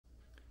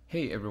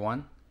Hey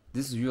everyone,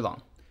 this is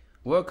Yulong.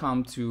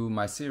 Welcome to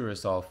my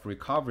series of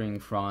recovering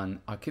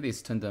from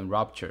Achilles tendon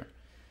rupture.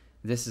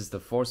 This is the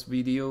fourth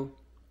video,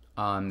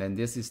 and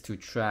this is to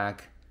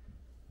track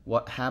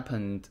what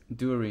happened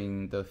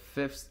during the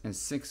 5th and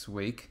 6th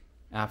week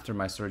after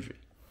my surgery.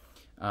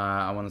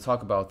 I want to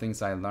talk about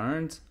things I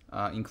learned,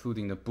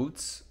 including the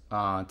boots,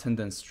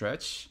 tendon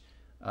stretch,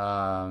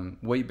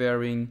 weight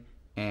bearing,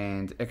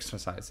 and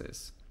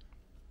exercises.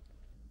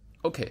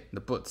 Okay,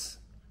 the boots.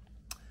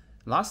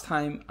 Last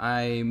time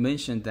I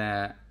mentioned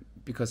that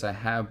because I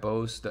have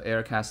both the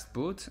aircast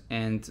boot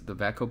and the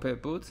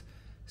vacoped boot,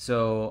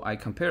 so I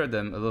compared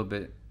them a little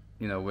bit,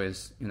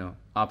 with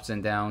ups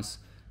and downs,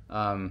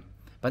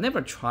 but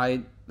never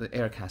tried the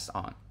aircast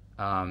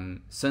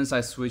on. Since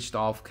I switched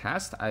off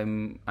cast,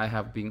 I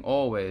have been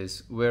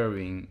always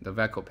wearing the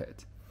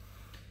vacoped.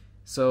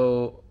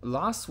 So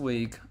last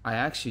week I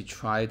actually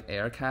tried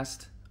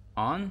aircast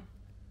on,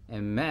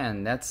 and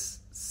man,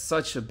 that's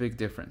such a big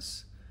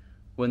difference.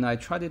 When I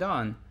tried it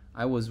on,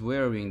 I was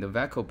wearing the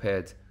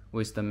vacoped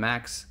with the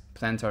max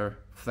plantar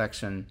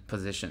flexion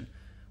position,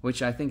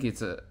 which I think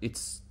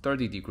it's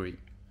 30 degree.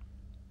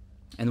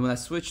 And when I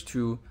switched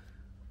to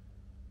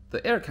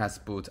the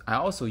aircast boot, I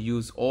also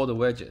use all the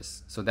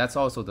wedges. So that's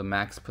also the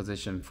max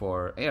position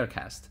for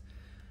aircast.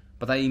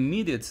 But I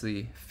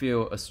immediately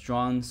feel a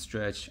strong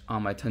stretch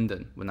on my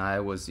tendon when I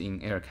was in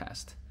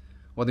aircast.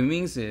 What it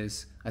means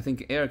is, I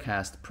think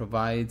aircast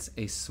provides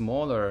a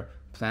smaller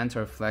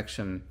plantar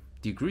flexion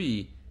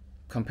degree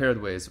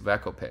compared with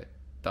vacoped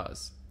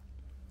does.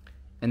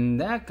 And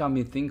that got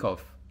me think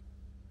of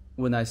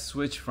when I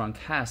switched from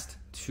cast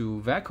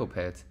to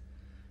vacoped.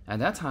 At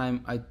that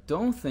time, I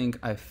don't think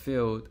I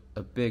felt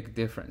a big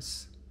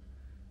difference.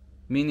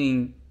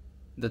 Meaning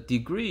the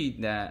degree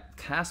that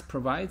cast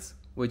provides,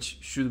 which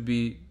should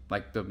be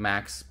like the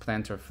max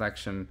plantar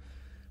flexion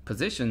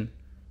position,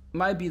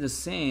 might be the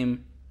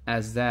same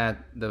as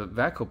that the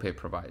vacoped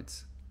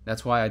provides.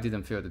 That's why I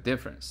didn't feel the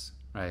difference,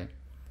 right?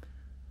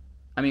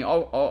 I mean,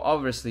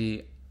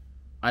 obviously,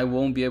 I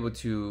won't be able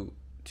to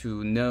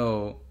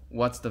know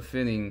what's the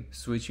feeling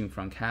switching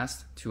from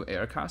cast to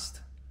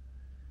aircast.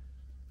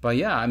 But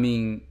yeah, I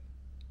mean,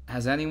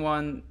 has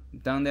anyone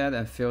done that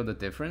and feel the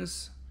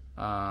difference?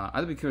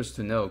 I'd be curious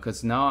to know,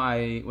 because now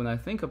when I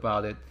think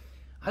about it,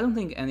 I don't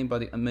think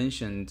anybody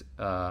mentioned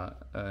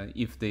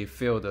if they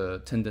feel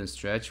the tendon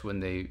stretch when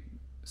they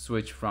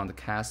switch from the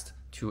cast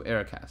to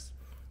aircast,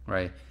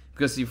 right?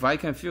 Because if I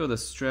can feel the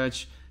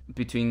stretch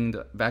between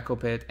the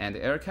vacoped and the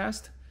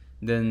aircast,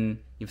 then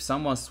if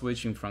someone's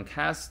switching from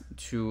cast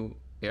to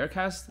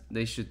aircast,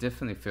 they should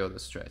definitely feel the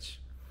stretch.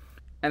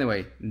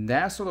 Anyway,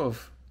 that sort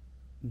of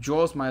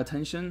draws my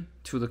attention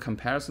to the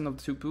comparison of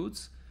the two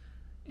boots,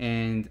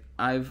 and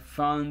I've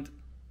found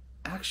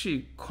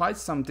actually quite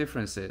some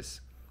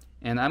differences,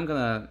 and I'm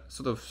gonna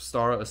sort of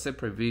start a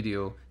separate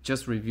video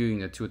just reviewing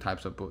the two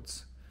types of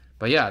boots.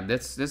 But yeah,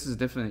 this is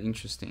definitely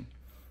interesting.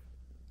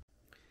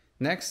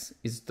 Next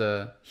is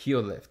the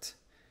heel lift.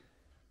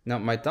 Now,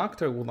 my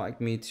doctor would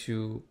like me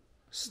to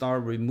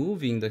start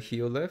removing the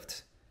heel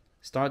lift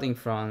starting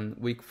from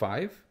week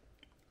 5.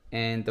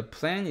 And the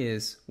plan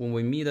is when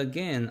we meet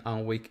again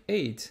on week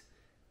 8,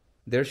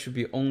 there should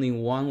be only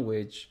one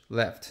wedge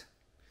left.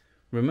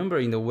 Remember,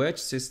 in the wedge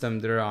system,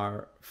 there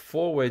are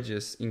 4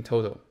 wedges in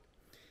total.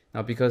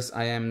 Now, because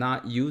I am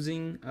not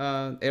using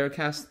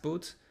aircast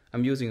boot,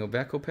 I'm using a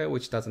vacoped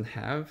which doesn't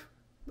have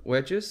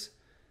wedges.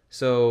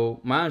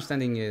 So my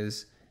understanding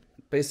is,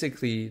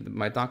 basically,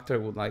 my doctor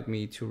would like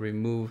me to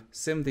remove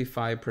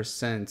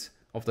 75%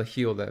 of the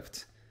heel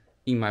lift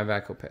in my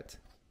vacoped.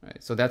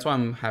 Right? So that's what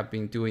I have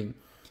been doing.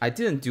 I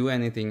didn't do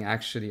anything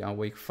actually on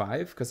week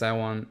 5 because I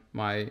want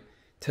my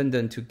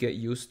tendon to get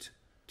used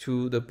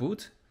to the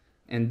boot.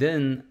 And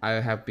then I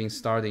have been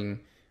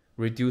starting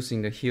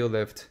reducing the heel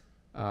lift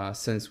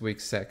since week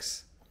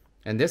 6.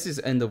 And this is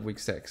end of week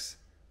 6.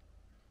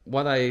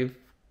 What I've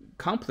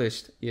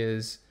accomplished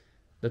is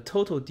the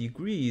total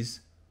degrees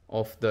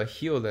of the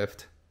heel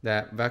lift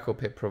that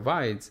vacoped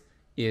provides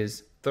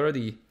is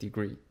 30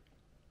 degree.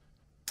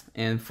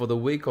 And for the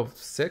week of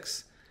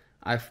 6,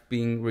 I've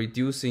been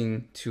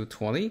reducing to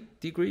 20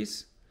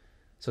 degrees.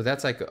 So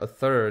that's like a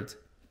third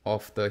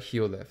of the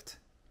heel lift.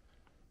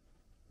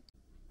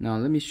 Now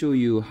let me show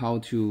you how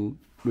to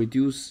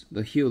reduce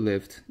the heel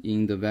lift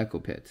in the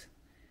vacoped.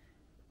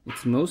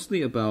 It's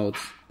mostly about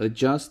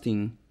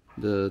adjusting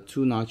the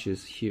 2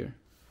 notches here.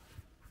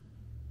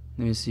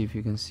 Let me see if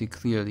you can see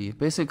clearly.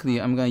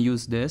 Basically, I'm going to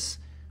use this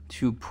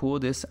to pull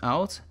this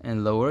out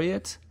and lower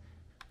it.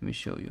 Let me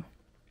show you.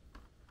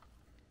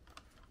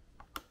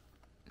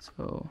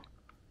 So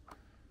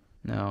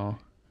now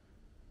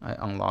I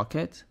unlock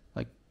it.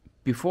 Like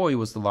before it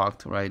was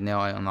locked, right? Now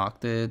I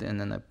unlocked it and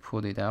then I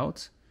pulled it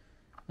out.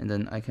 And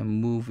then I can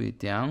move it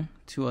down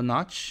to a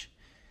notch.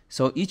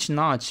 So each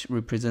notch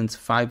represents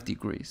 5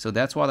 degrees. So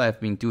that's what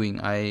I've been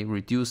doing. I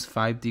reduce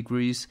 5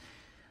 degrees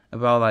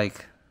about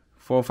like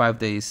 4 or 5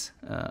 days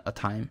a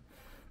time.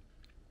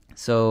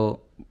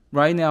 So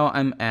right now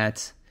I'm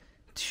at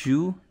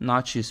 2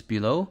 notches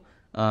below,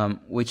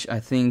 which I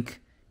think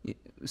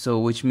So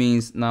which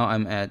means now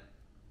I'm at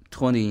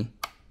 20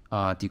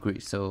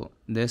 degrees. So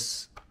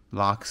this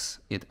locks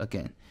it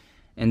again.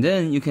 And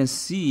then you can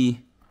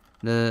see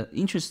the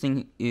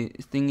interesting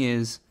thing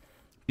is,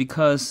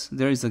 because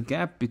there is a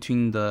gap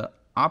between the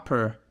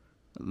upper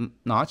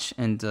notch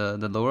and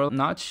the lower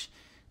notch,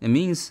 it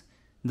means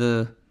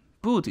the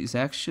boot is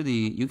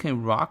actually, you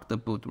can rock the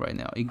boot right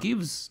now. It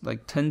gives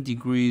like 10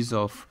 degrees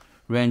of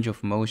range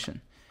of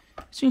motion,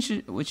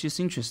 which is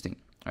interesting,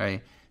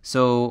 right?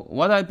 So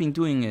what I've been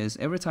doing is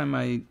every time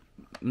I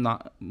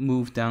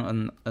move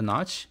down a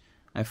notch,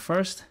 I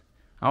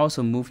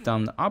also move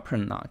down the upper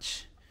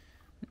notch.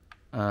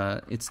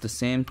 It's the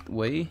same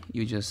way.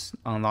 You just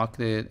unlock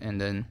it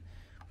and then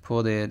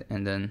pull it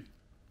and then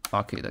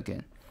lock it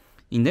again.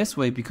 In this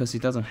way, because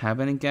it doesn't have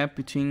any gap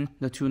between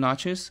the two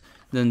notches,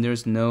 then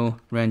there's no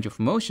range of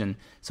motion.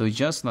 So it's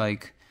just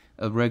like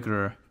a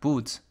regular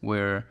boot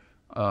where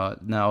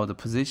now the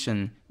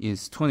position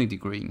is 20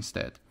 degrees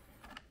instead.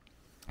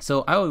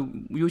 So I will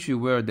usually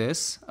wear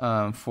this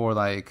for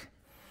like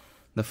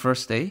the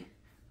first day.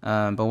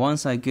 But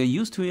once I get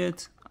used to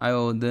it, I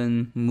will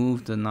then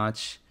move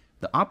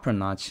the upper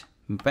notch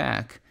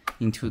back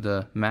into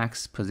the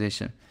max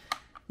position.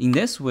 In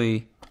this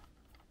way,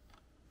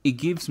 it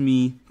gives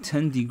me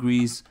 10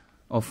 degrees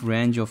of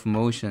range of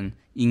motion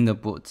in the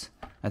boot.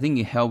 I think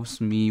it helps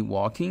me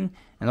walking,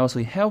 and also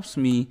it helps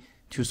me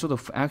to sort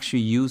of actually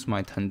use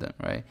my tendon,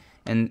 right?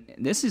 And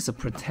this is a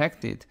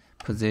protected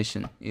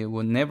position. It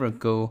will never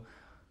go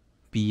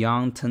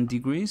beyond 10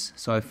 degrees,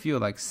 so I feel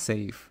like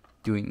safe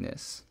doing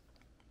this.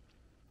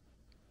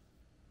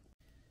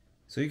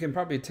 So you can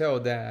probably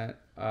tell that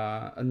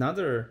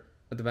another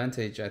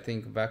advantage I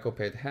think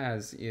vacoped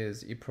has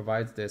is it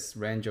provides this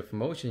range of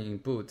motion in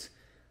boot,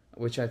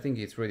 which I think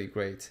is really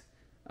great.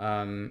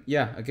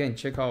 Yeah, again,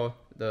 check out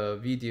the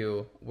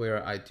video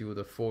where I do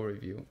the full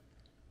review.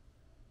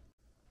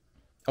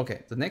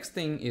 Okay, the next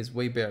thing is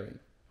weight bearing.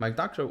 My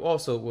doctor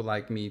also would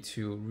like me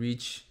to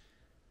reach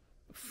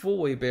full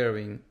weight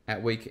bearing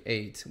at week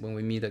 8 when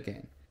we meet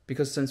again.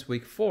 Because since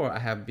week 4, I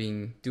have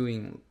been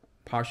doing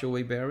partial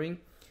weight bearing.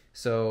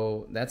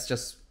 So that's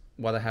just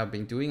what I have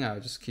been doing. I'll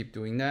just keep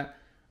doing that.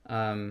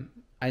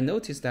 I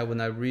noticed that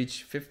when I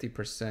reach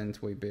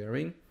 50% weight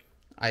bearing,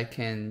 I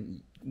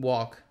can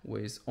walk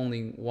with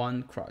only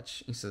 1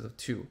 crutch instead of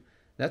 2.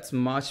 That's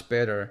much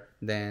better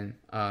than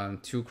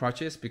 2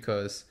 crutches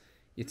because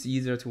it's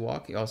easier to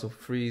walk. It also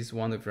frees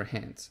one of your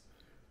hands.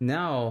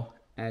 Now,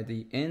 at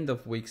the end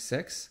of week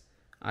 6,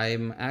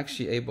 I'm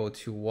actually able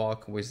to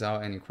walk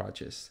without any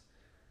crutches.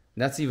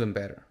 That's even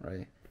better,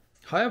 right?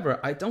 However,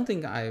 I don't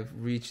think I've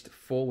reached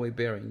full weight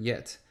bearing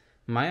yet.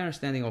 My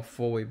understanding of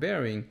full weight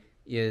bearing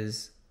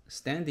is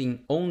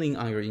standing only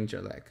on your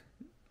injured leg.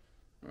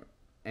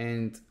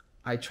 And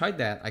I tried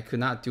that. I could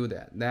not do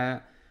that.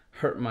 That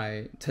hurt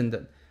my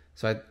tendon.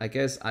 So I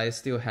guess I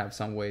still have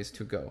some ways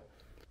to go.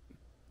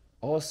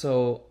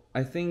 Also,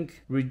 I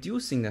think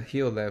reducing the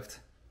heel lift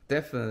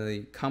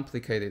definitely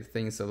complicated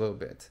things a little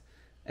bit.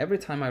 Every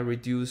time I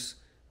reduce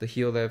the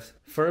heel lift,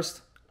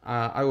 first,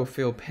 I will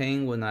feel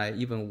pain when I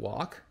even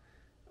walk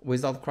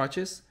without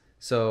crutches.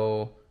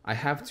 So I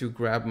have to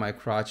grab my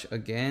crutch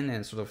again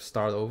and sort of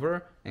start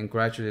over and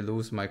gradually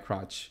lose my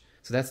crutch.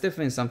 So that's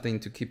definitely something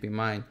to keep in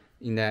mind,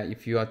 in that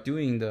if you are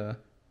doing the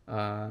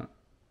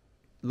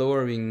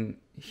lowering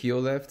heel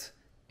lift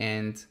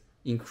and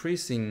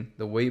increasing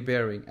the weight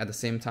bearing at the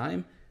same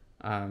time,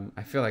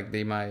 I feel like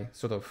they might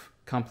sort of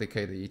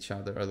complicate each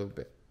other a little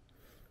bit.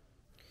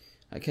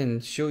 I can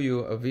show you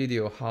a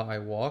video how I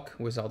walk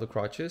without the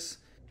crutches.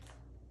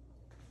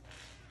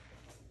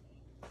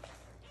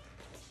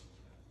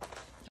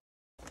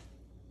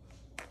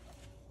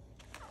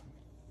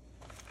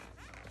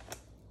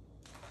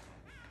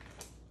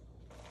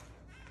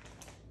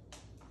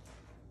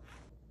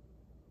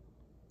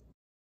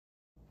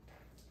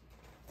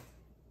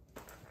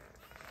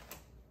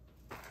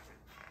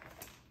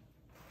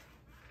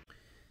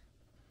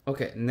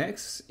 Okay,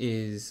 next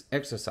is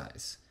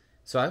exercise.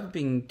 So I've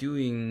been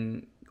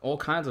doing all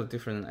kinds of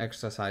different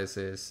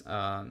exercises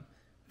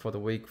for the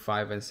week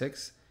 5 and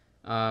 6.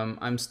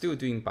 I'm still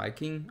doing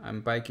biking.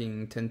 I'm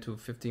biking 10 to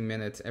 15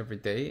 minutes every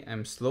day.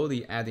 I'm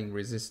slowly adding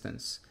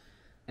resistance.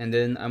 And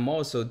then I'm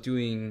also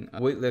doing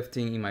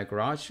weightlifting in my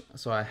garage.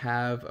 So I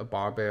have a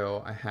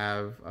barbell, I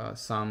have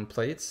some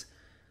plates.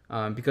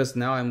 Because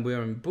now I'm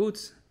wearing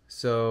boots,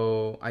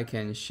 so I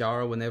can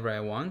shower whenever I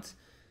want,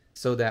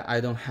 so that I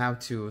don't have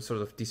to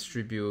sort of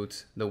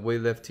distribute the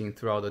weightlifting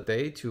throughout the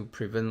day to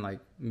prevent like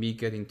me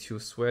getting too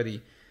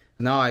sweaty.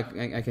 Now I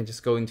can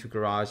just go into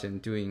garage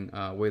and doing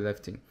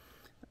weightlifting.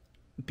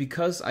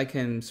 Because I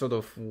can sort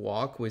of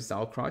walk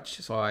without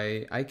crutch, so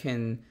I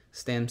can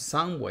stand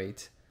some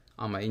weight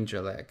on my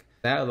injured leg.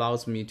 That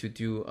allows me to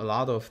do a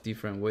lot of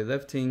different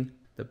weightlifting,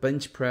 the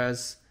bench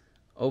press,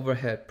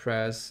 overhead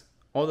press,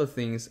 all the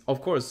things.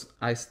 Of course,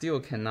 I still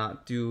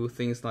cannot do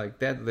things like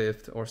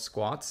deadlift or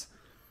squats.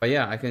 But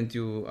yeah, I can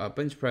do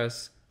bench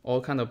press,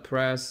 all kind of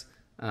press.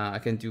 I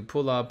can do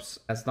pull-ups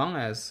as long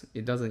as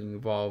it doesn't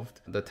involve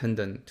the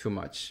tendon too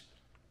much.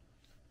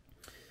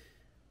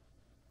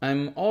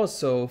 I'm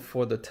also,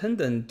 for the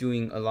tendon,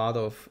 doing a lot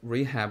of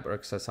rehab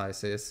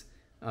exercises.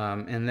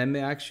 And let me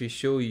actually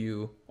show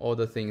you all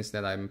the things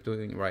that I'm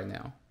doing right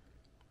now.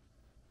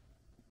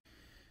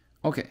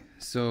 Okay,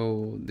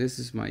 so this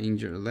is my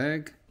injured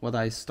leg. What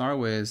I start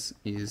with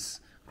is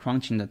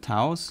crunching the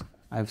towels.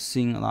 I've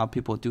seen a lot of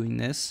people doing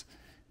this.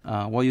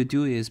 What you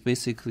do is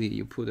basically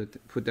you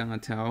put down a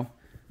towel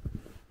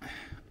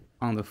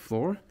on the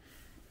floor,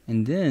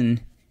 and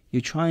then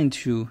you're trying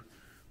to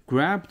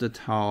grab the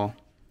towel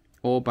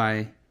all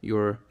by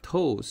your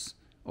toes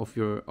of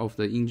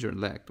the injured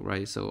leg,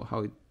 right? So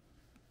how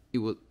it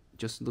would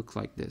just look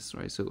like this,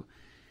 right? So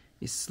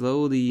it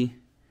slowly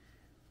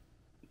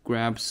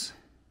grabs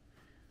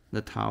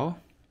the towel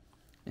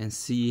and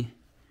see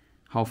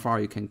how far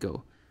you can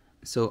go.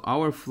 So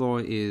our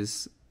floor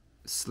is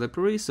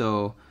slippery,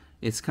 so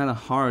it's kind of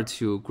hard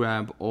to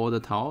grab all the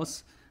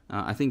towels.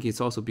 I think it's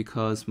also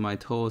because my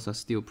toes are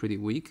still pretty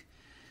weak.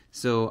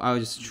 So I'll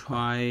just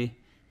try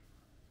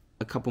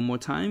a couple more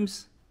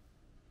times,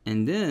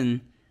 and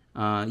then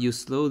you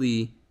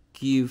slowly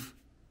give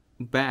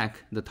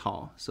back the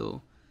towel.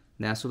 So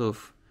that's sort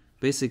of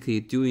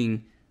basically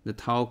doing the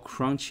towel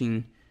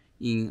crunching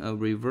in a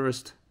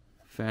reversed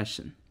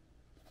fashion.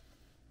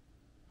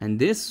 And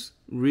this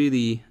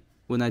really,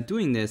 when I'm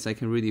doing this, I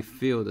can really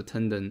feel the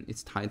tendon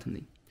is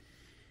tightening.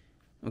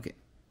 Okay,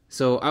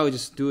 so I will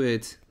just do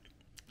it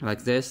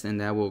like this, and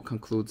that will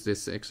conclude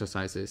this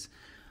exercises.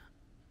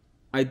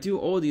 I do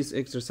all these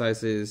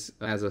exercises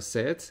as a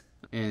set,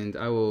 and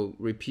I will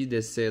repeat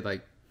this set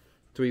like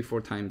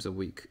 3-4 times a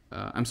week.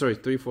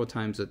 3-4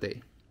 times a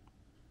day.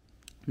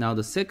 Now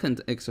the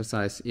second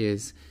exercise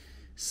is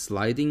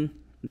sliding,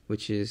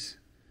 which is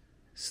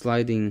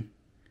sliding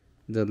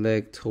the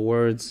leg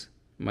towards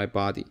my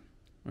body,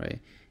 right?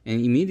 And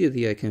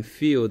immediately I can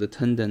feel the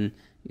tendon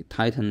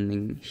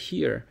tightening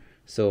here.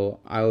 So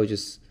I will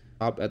just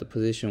stop at the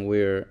position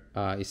where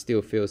it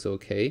still feels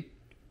okay,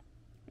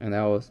 and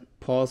I will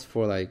pause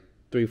for like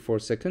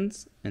 3-4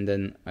 seconds, and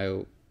then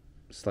I'll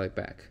slide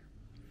back,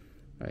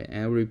 right?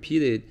 And I'll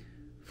repeat it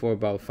for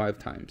about 5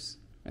 times.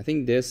 I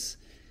think this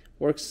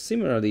works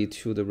similarly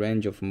to the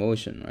range of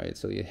motion, right?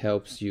 So it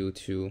helps you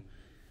to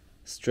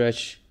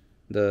stretch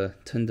the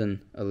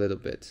tendon a little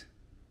bit.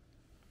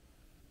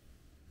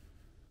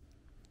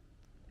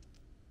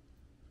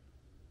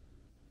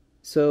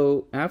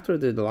 So after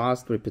the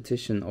last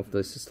repetition of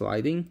the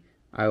sliding,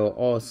 I will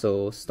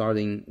also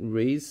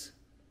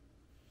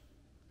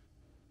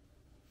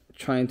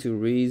trying to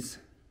raise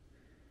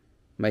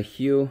my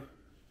heel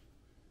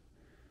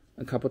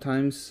a couple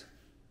times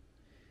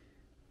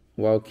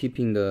while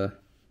keeping the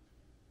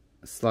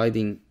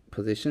sliding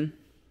position.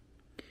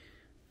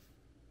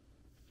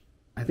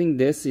 I think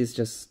this is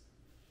just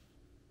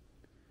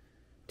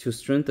to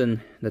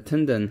strengthen the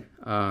tendon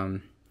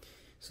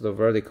sort of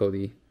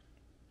vertically.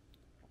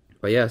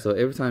 But yeah, so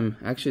every time,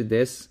 actually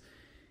this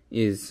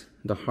is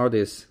the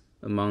hardest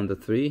among the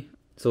 3.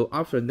 So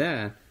after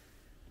that,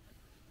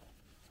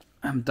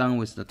 I'm done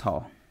with the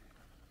towel.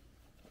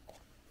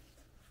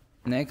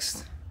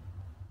 Next,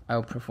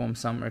 I'll perform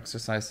some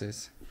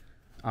exercises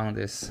on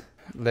this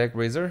leg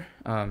raiser.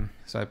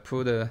 So I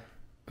put a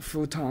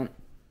futon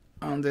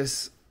on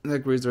this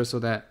leg raiser so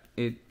that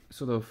it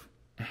sort of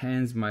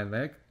hangs my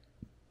leg,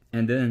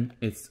 and then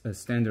it's a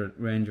standard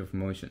range of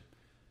motion.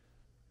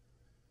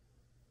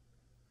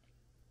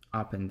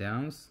 Up and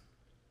downs.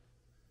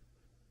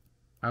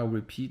 I'll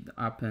repeat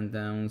the up and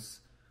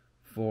downs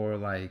for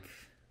like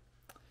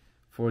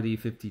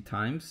 40-50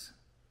 times.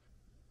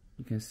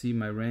 You can see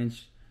my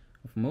range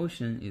of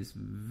motion is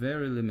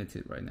very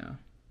limited right now.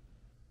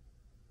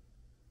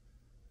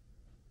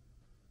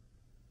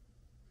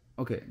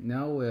 Okay,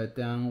 now we're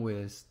done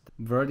with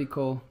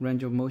vertical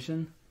range of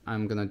motion.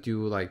 I'm gonna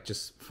do like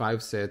just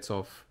 5 sets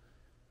of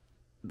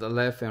the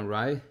left and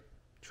right,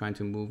 trying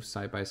to move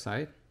side by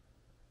side.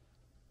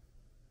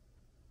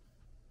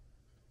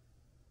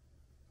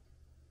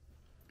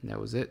 That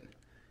was it.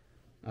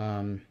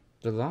 The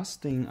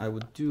last thing I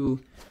would do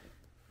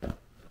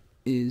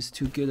is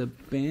to get a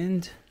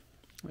band.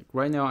 Like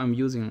right now I'm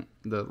using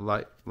the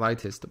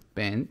lightest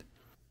band.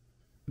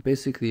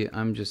 Basically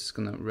I'm just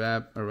gonna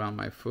wrap around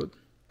my foot,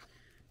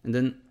 and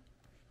then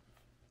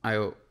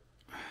I'll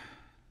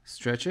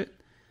stretch it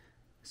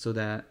so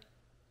that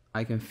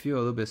I can feel a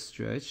little bit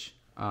stretch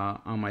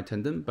on my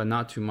tendon, but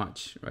not too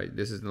much, right?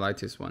 This is the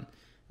lightest one.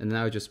 And then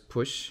I'll just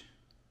push,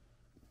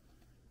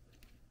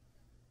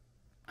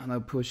 and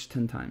I'll push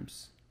 10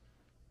 times.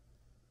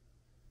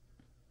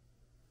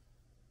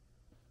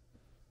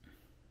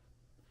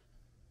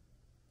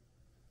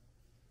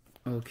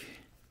 Okay.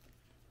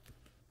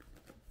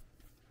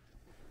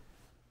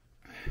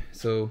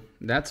 So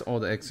that's all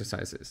the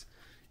exercises.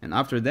 And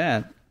after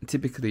that,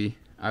 typically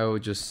I will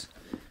just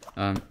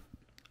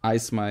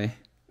ice my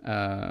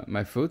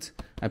my foot.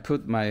 I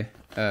put my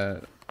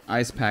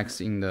ice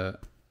packs in the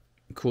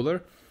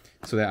cooler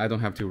so that I don't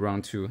have to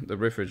run to the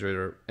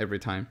refrigerator every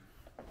time.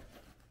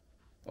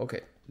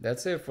 Okay,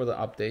 that's it for the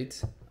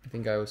update. I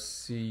think I will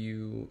see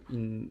you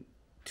in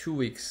 2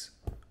 weeks,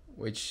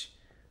 which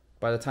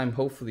by the time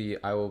hopefully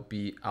I will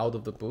be out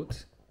of the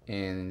boot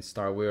and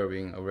start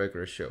wearing a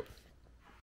regular shoe.